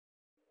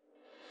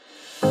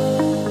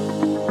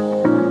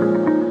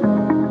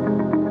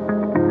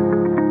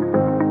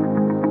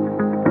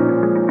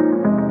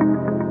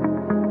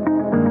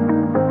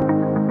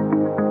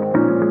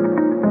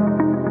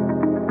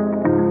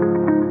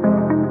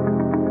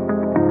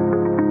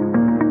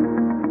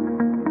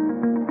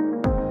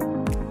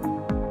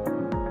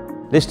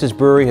Lister's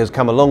Brewery has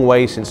come a long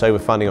way since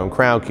overfunding on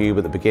Crowdcube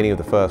at the beginning of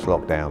the first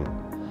lockdown.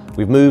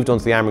 We've moved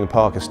onto the Amring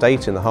Park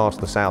estate in the heart of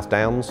the South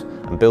Downs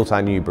and built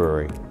our new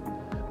brewery.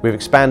 We've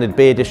expanded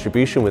beer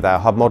distribution with our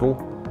hub model,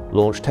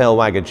 launched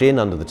Tailwagger Gin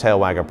under the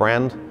Tailwagger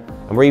brand,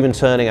 and we're even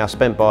turning our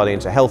spent barley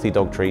into healthy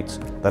dog treats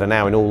that are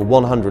now in all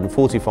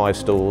 145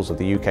 stores of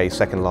the UK's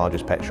second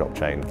largest pet shop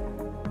chain.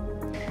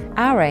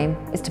 Our aim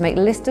is to make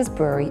Lister's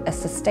Brewery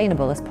as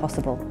sustainable as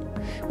possible,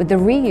 with the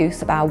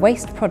reuse of our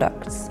waste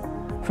products,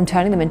 from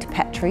turning them into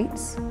pet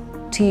treats,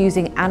 to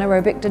using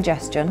anaerobic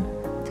digestion,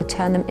 to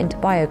turn them into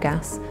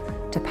biogas,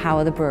 to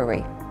power the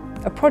brewery,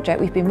 a project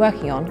we've been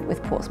working on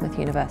with Portsmouth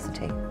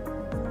University.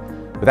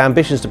 With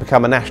ambitions to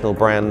become a national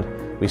brand,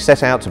 we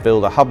set out to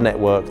build a hub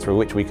network through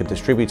which we could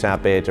distribute our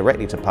beer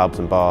directly to pubs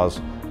and bars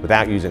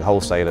without using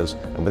wholesalers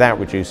and without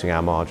reducing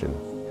our margin.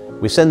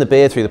 We send the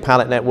beer through the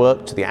pallet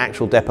network to the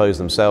actual depots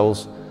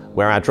themselves,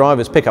 where our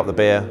drivers pick up the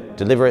beer,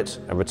 deliver it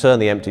and return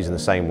the empties in the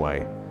same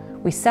way.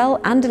 We sell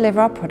and deliver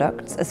our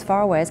products as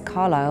far away as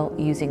Carlisle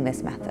using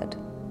this method.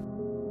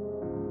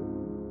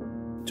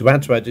 To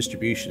add to our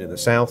distribution in the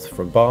south,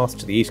 from Bath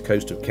to the east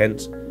coast of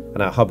Kent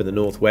and our hub in the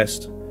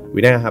northwest,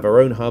 we now have our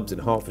own hubs in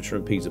Hertfordshire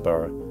and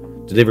Peterborough,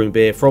 delivering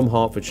beer from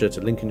Hertfordshire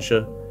to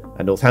Lincolnshire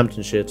and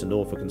Northamptonshire to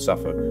Norfolk and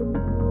Suffolk.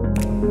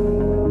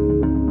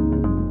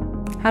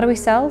 How do we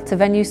sell to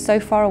venues so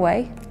far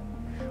away?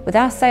 With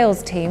our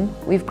sales team,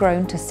 we've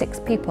grown to 6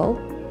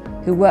 people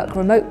who work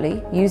remotely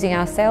using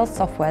our sales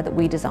software that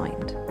we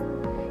designed.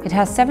 It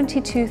has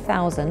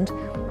 72,000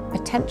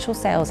 potential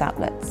sales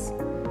outlets,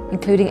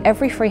 including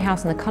every free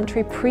house in the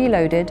country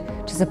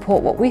preloaded to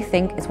support what we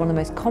think is one of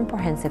the most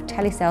comprehensive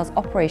telesales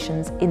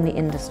operations in the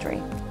industry.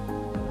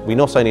 We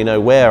not only know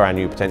where our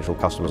new potential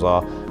customers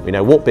are, we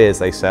know what beers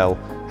they sell,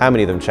 how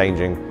many of them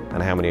changing,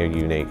 and how many are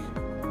unique.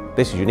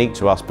 This is unique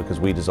to us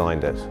because we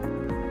designed it.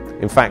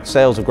 In fact,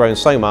 sales have grown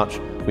so much,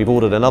 we've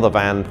ordered another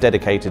van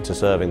dedicated to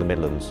serving the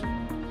Midlands.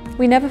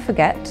 We never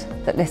forget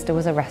that Lister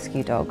was a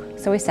rescue dog,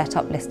 so we set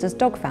up Lister's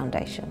Dog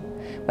Foundation,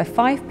 where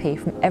 5p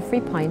from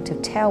every pint of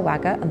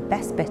Tailwagger and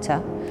Best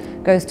Bitter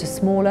goes to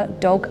smaller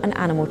dog and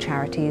animal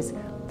charities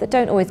that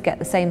don't always get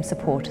the same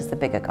support as the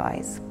bigger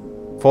guys.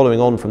 Following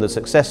on from the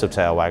success of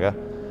Tailwagger,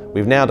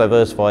 we've now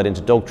diversified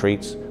into dog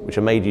treats which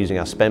are made using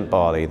our spent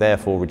barley,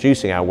 therefore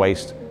reducing our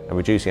waste and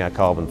reducing our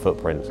carbon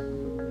footprint.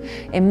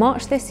 In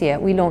March this year,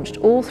 we launched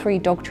all 3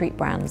 dog treat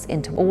brands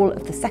into all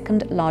of the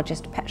second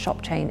largest pet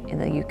shop chain in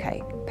the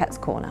UK, Pets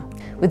Corner,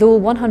 with all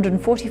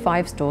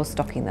 145 stores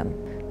stocking them,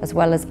 as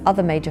well as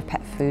other major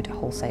pet food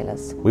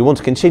wholesalers. We want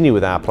to continue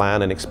with our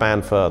plan and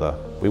expand further.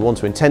 We want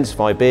to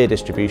intensify beer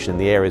distribution in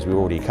the areas we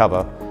already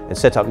cover and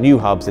set up new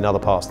hubs in other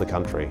parts of the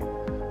country.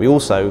 We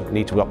also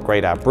need to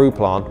upgrade our brew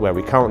plant, where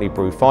we currently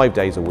brew 5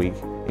 days a week,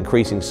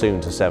 increasing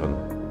soon to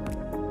 7.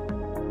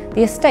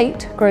 The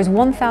estate grows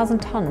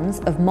 1,000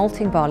 tonnes of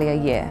malting barley a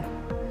year,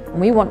 and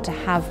we want to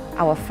have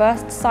our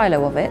first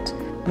silo of it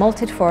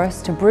malted for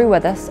us to brew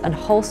with us and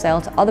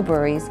wholesale to other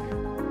breweries,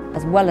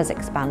 as well as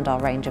expand our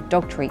range of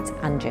dog treats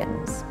and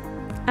gins.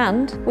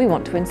 And we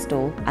want to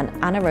install an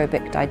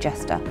anaerobic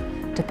digester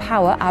to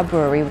power our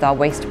brewery with our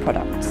waste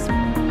products.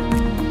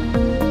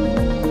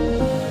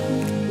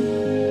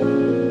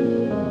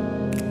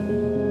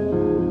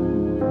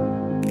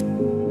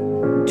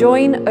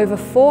 Join over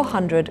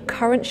 400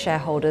 current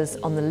shareholders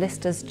on the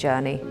Lister's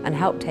journey and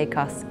help take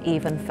us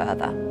even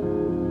further.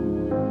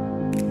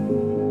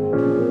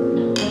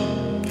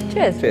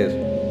 Cheers.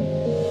 Cheers.